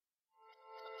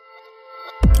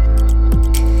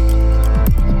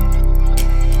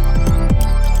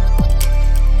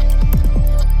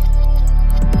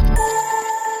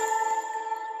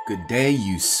day,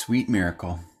 you sweet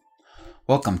miracle.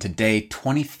 Welcome to day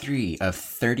 23 of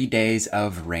 30 Days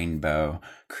of Rainbow,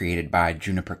 created by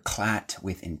Juniper Klatt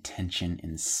with Intention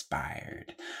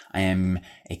Inspired. I am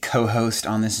a co-host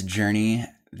on this journey,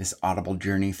 this audible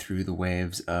journey through the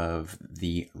waves of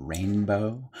the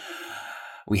rainbow.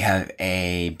 We have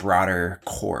a broader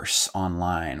course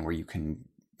online where you can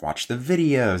watch the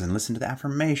videos and listen to the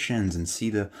affirmations and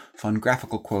see the fun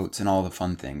graphical quotes and all the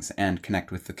fun things and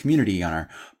connect with the community on our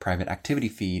private activity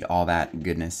feed, all that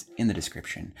goodness in the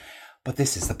description. But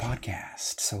this is the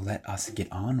podcast, so let us get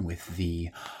on with the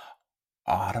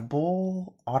auditory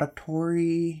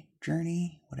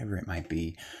journey, whatever it might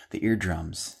be, the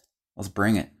eardrums. Let's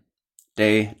bring it.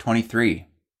 Day 23.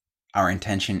 Our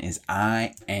intention is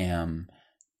I am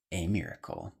a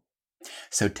miracle.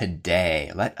 So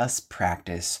today, let us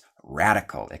practice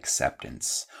radical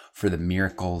acceptance for the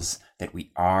miracles that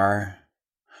we are,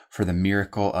 for the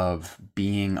miracle of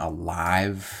being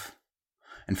alive,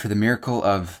 and for the miracle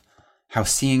of how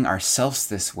seeing ourselves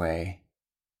this way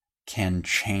can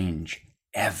change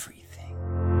everything.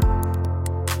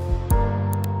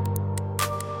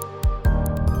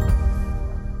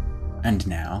 And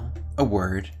now, a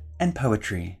word and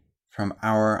poetry from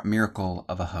our miracle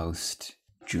of a host,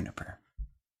 Juniper.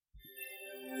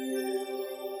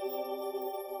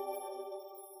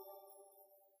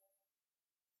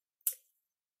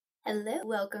 Hello,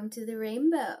 welcome to the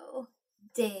rainbow.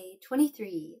 Day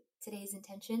 23. Today's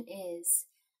intention is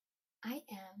I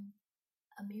am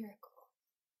a miracle.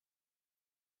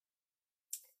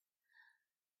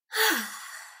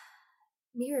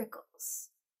 Miracles.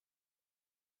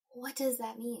 What does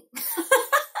that mean?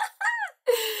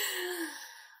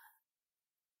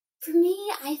 For me,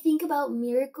 I think about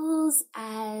miracles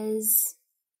as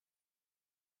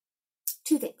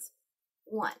two things.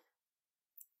 One,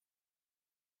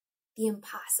 the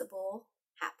impossible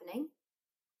happening.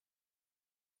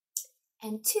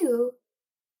 And two,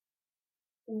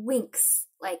 winks,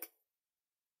 like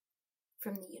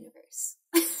from the universe.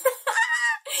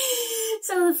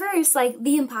 So the first, like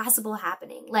the impossible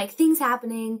happening, like things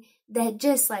happening that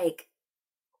just like,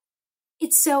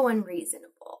 it's so unreasonable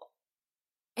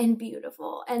and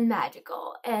beautiful and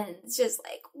magical and it's just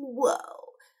like, whoa.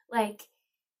 Like,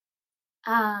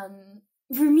 for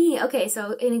me, okay,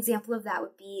 so an example of that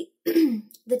would be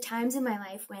the times in my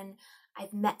life when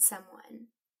I've met someone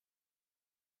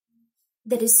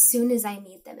that as soon as I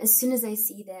meet them, as soon as I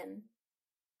see them,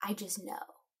 I just know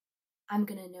I'm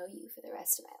going to know you for the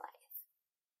rest of my life.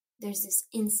 There's this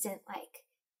instant like,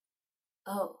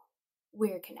 oh,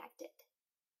 we're connected.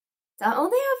 That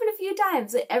only happened a few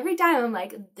times. Every time I'm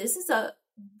like, this is a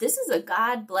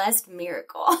God-blessed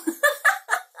miracle.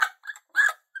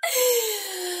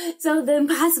 So the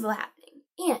impossible happening.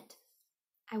 And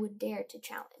I would dare to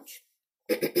challenge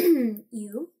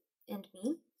you and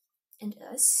me and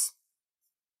us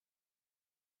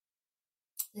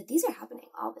that these are happening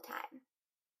all the time.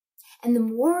 And the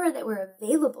more that we're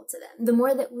available to them, the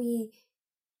more that we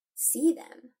see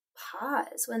them,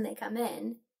 pause when they come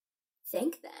in,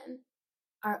 thank them,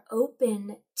 are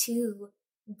open to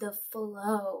the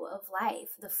flow of life,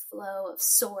 the flow of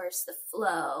source, the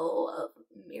flow of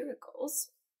miracles.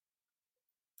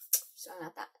 Sorry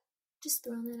about that. Just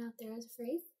throwing that out there as a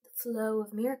phrase. The flow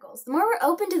of miracles. The more we're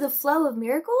open to the flow of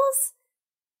miracles,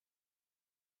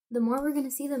 the more we're going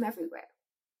to see them everywhere.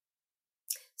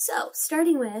 So,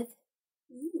 starting with,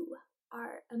 you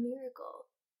are a miracle.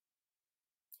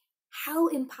 How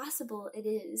impossible it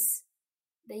is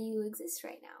that you exist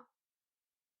right now.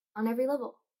 On every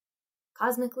level.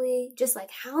 Cosmically, just like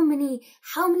how many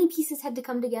pieces had to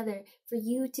come together for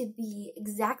you to be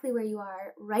exactly where you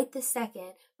are right this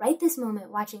second, right this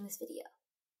moment watching this video.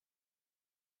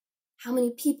 How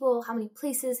many people, how many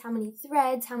places, how many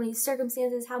threads, how many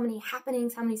circumstances, how many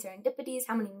happenings, how many serendipities,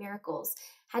 how many miracles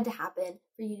had to happen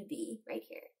for you to be right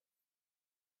here.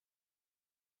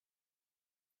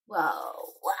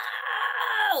 Whoa,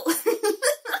 wow!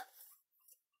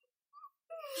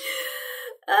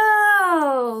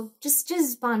 Oh,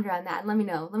 just ponder on that and let me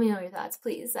know your thoughts,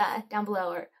 please, down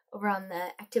below or over on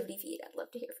the activity feed. I'd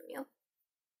love to hear from you.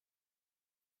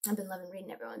 I've been loving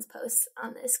reading everyone's posts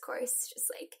on this course, just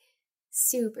like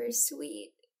super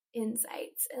sweet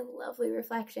insights and lovely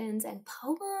reflections and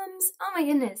poems. Oh my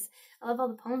goodness, I love all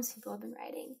the poems people have been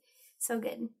writing. So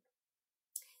good.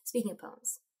 Speaking of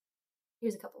poems,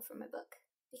 here's a couple from my book,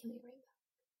 Becoming a Rainbow.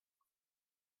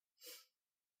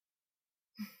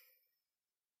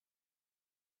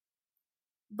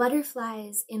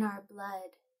 Butterflies in our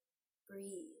blood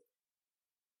breathe,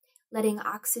 letting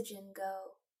oxygen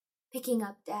go, picking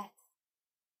up death.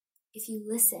 If you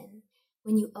listen,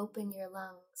 When you open your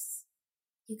lungs,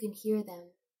 you can hear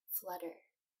them flutter.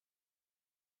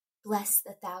 Bless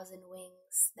the 1,000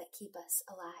 wings that keep us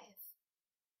alive.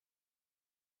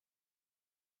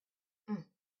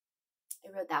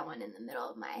 I wrote that one in the middle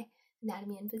of my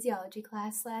anatomy and physiology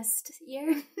class last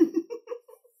year.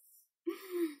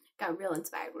 Got real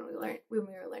inspired when we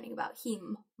were learning about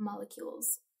heme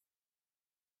molecules.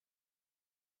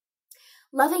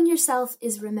 Loving yourself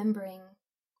is remembering,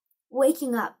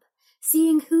 waking up,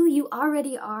 seeing who you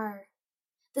already are.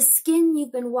 The skin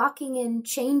you've been walking in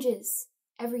changes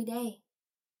every day.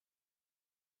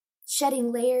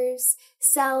 Shedding layers,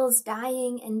 cells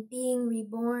dying and being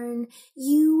reborn.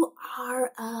 You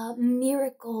are a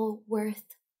miracle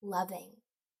worth loving.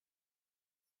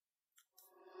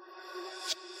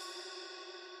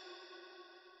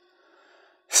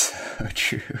 So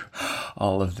true.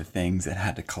 All of the things that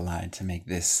had to collide to make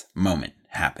this moment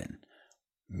happen.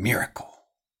 Miracle.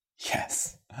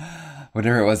 Yes.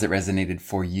 Whatever it was that resonated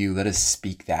for you, let us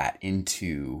speak that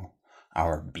into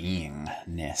our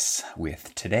beingness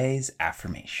with today's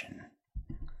affirmation.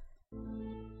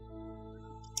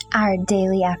 Our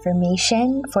daily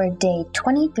affirmation for day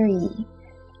 23.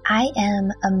 I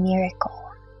am a miracle.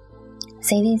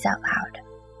 Say these out loud.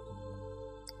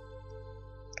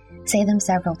 Say them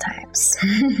several times.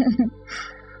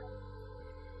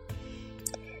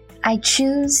 I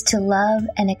choose to love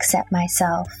and accept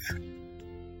myself.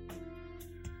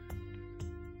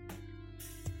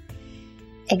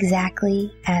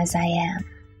 Exactly as I am.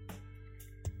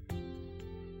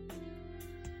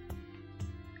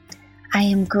 I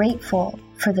am grateful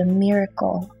for the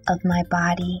miracle of my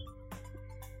body.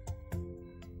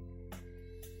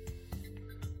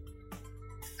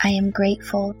 I am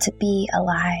grateful to be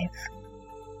alive.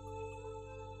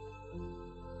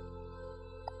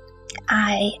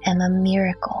 I am a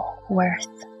miracle worth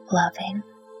loving.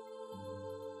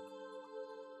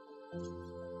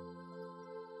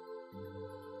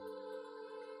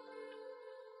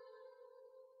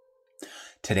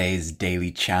 Today's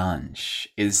daily challenge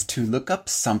is to look up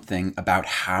something about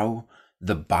how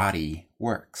the body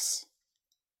works.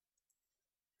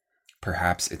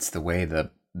 Perhaps it's the way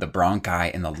the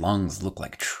bronchi in the lungs look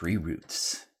like tree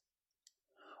roots,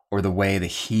 or the way the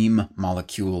heme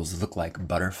molecules look like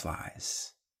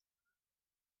butterflies.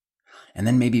 And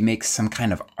then maybe make some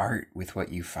kind of art with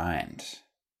what you find.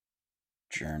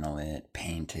 Journal it,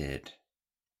 paint it,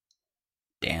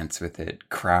 dance with it,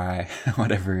 cry,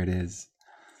 whatever it is.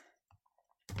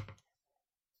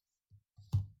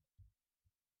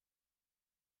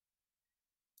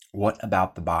 What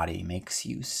about the body makes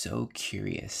you so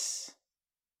curious?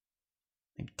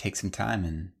 Maybe take some time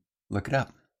and look it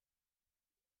up.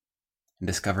 And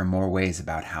discover more ways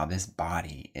about how this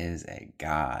body is a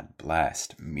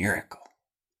God-blessed miracle.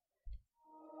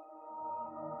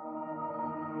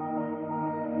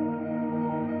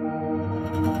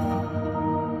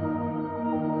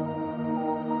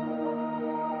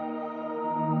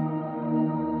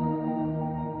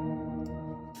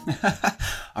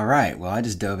 All right, well, I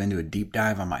just dove into a deep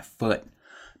dive on my foot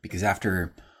because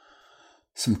after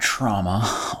some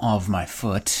trauma of my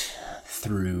foot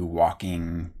through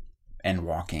walking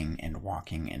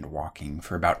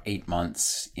for about 8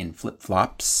 months in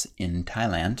flip-flops in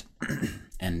Thailand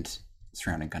and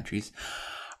surrounding countries,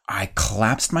 I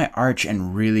collapsed my arch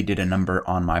and really did a number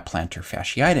on my plantar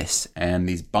fasciitis, and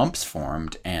these bumps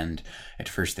formed, and at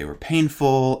first they were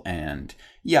painful and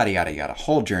yada yada yada,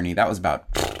 whole journey. That was about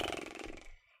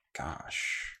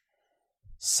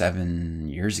 7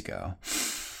 years ago.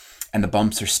 And the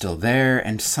bumps are still there,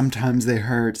 and sometimes they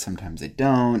hurt, sometimes they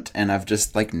don't, and I've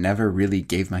just never really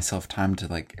gave myself time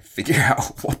to figure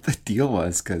out what the deal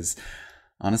was, because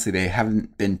honestly they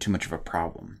haven't been too much of a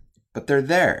problem. But they're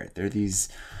there. They're these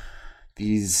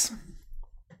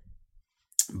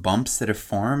bumps that have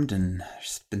formed, and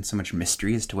there's been so much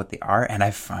mystery as to what they are, and I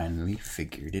finally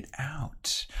figured it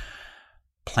out.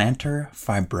 Plantar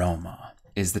fibroma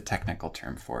is the technical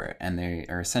term for it, and they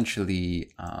are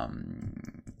essentially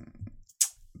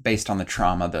based on the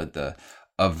trauma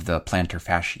of the plantar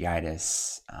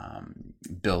fasciitis.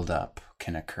 Buildup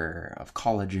can occur of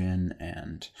collagen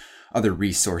and other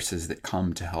resources that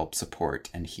come to help support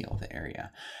and heal the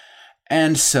area.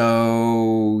 And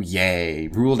so, yay,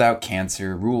 ruled out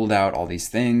cancer, ruled out all these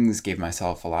things, gave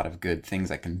myself a lot of good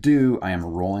things I can do. I am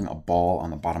rolling a ball on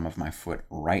the bottom of my foot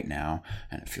right now,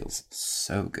 and it feels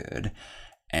so good.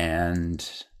 And,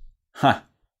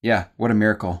 yeah, what a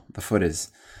miracle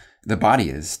the body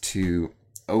is, to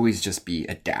always just be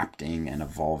adapting and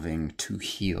evolving to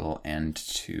heal and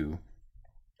to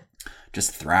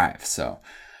just thrive. So,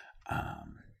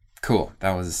 Cool.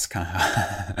 That was kind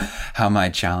of how my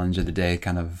challenge of the day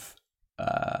kind of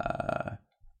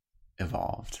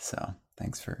evolved. So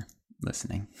thanks for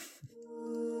listening.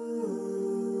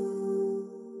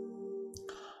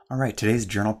 All right, today's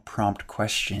journal prompt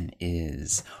question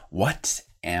is, what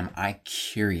am I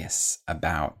curious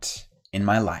about in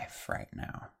my life right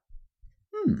now?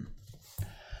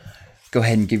 Go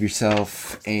ahead and give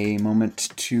yourself a moment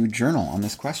to journal on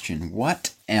this question.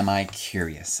 What am I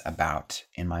curious about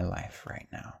in my life right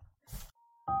now?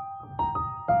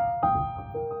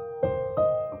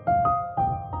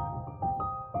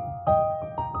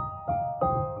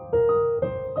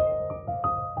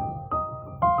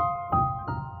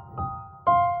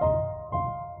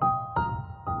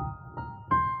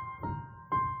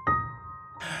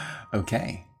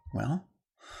 Okay, well,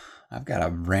 I've got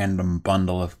a random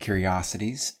bundle of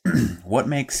curiosities. What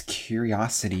makes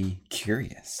curiosity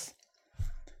curious?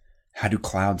 How do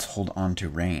clouds hold on to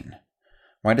rain?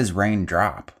 Why does rain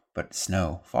drop but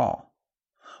snow fall?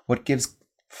 What gives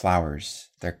flowers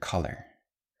their color?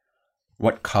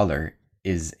 What color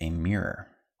is a mirror?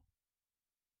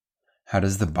 How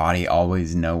does the body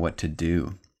always know what to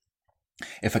do?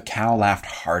 If a cow laughed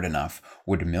hard enough,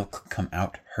 would milk come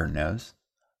out her nose?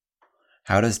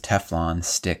 How does Teflon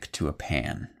stick to a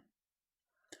pan?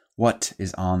 What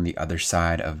is on the other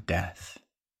side of death?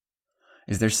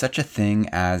 Is there such a thing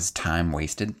as time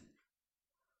wasted?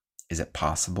 Is it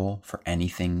possible for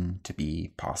anything to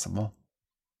be possible?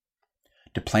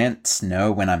 Do plants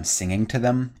know when I'm singing to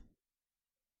them?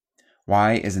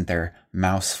 Why isn't there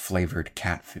mouse-flavored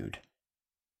cat food?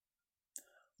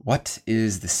 What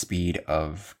is the speed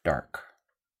of dark?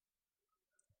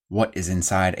 What is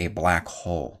inside a black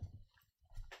hole?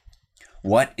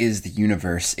 What is the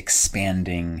universe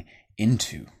expanding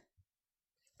into?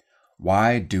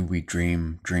 Why do we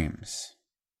dream dreams?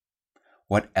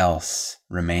 What else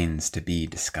remains to be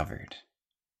discovered?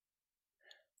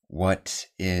 What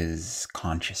is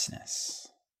consciousness?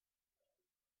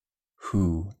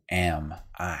 Who am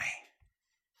I?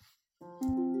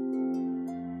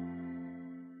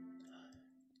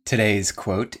 Today's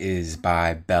quote is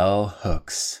by Bell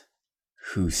Hooks,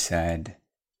 who said,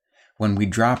 "When we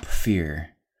drop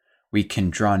fear, we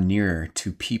can draw nearer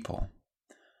to people.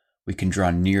 We can draw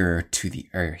nearer to the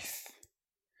earth.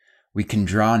 We can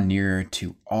draw nearer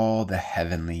to all the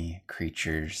heavenly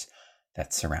creatures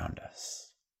that surround us."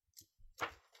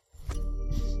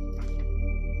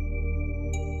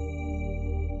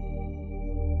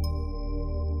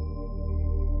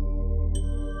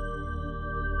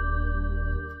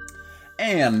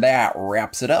 And that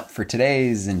wraps it up for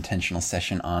today's intentional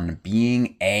session on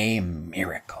being a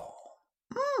miracle.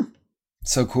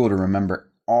 So cool to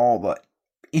remember all the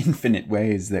infinite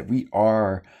ways that we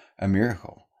are a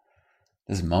miracle.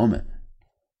 This moment,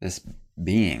 this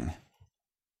being.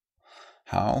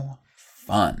 How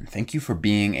fun. Thank you for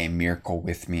being a miracle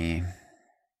with me.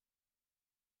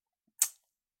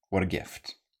 What a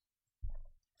gift.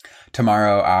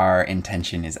 Tomorrow, our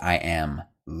intention is I am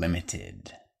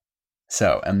limited.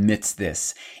 So, amidst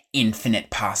this infinite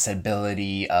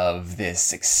possibility of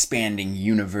this expanding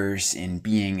universe in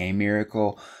being a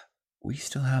miracle, we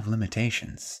still have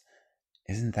limitations.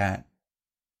 Isn't that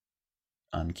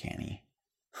uncanny?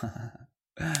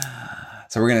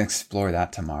 So we're going to explore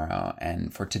that tomorrow.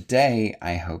 And for today,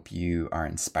 I hope you are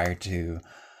inspired to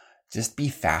just be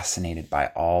fascinated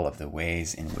by all of the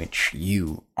ways in which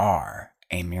you are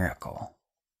a miracle.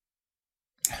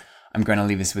 I'm going to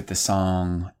leave us with the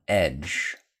song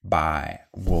Edge by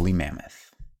Woolly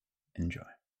Mammoth. Enjoy.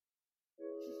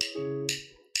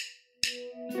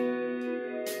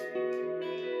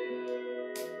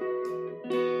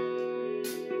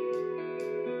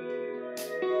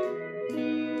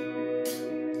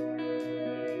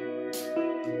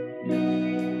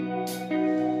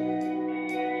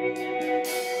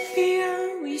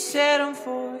 Fear, we settle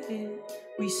for it.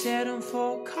 We settle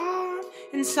for calm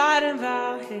inside of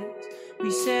our heads.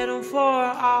 We settle for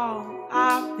all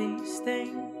of these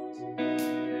things.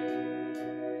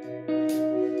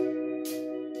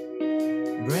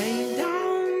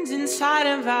 Breakdowns inside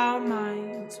of our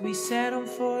minds. We settle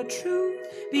for truth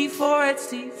before it's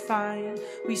defined.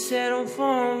 We settle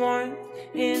for warmth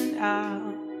in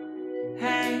our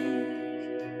hands.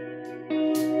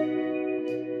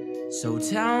 So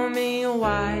tell me,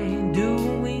 why do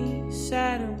we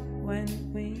settle when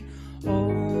we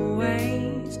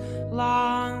always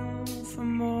long for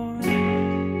more?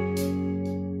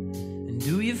 And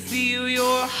do you feel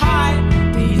your heart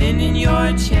beating in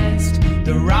your chest?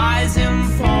 The rise and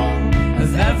fall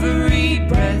of every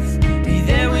breath. Be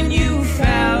there when you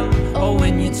fell or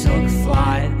when you took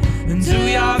flight. And do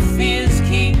your fears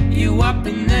keep you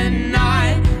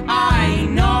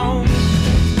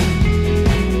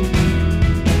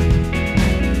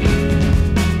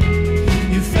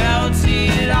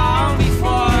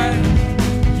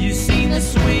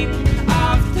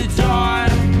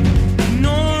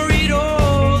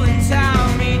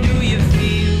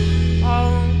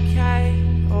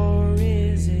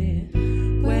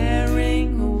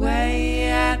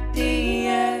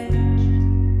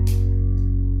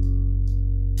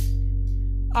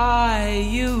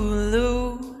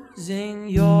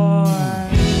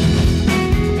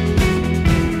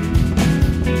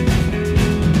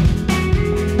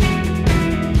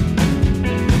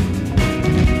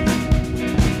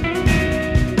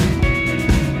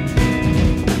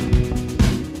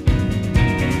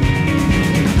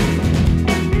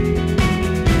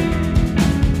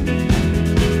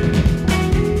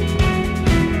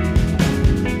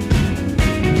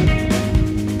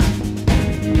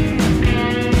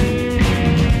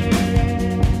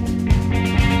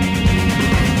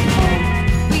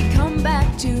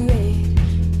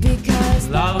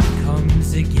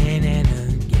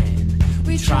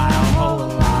trial.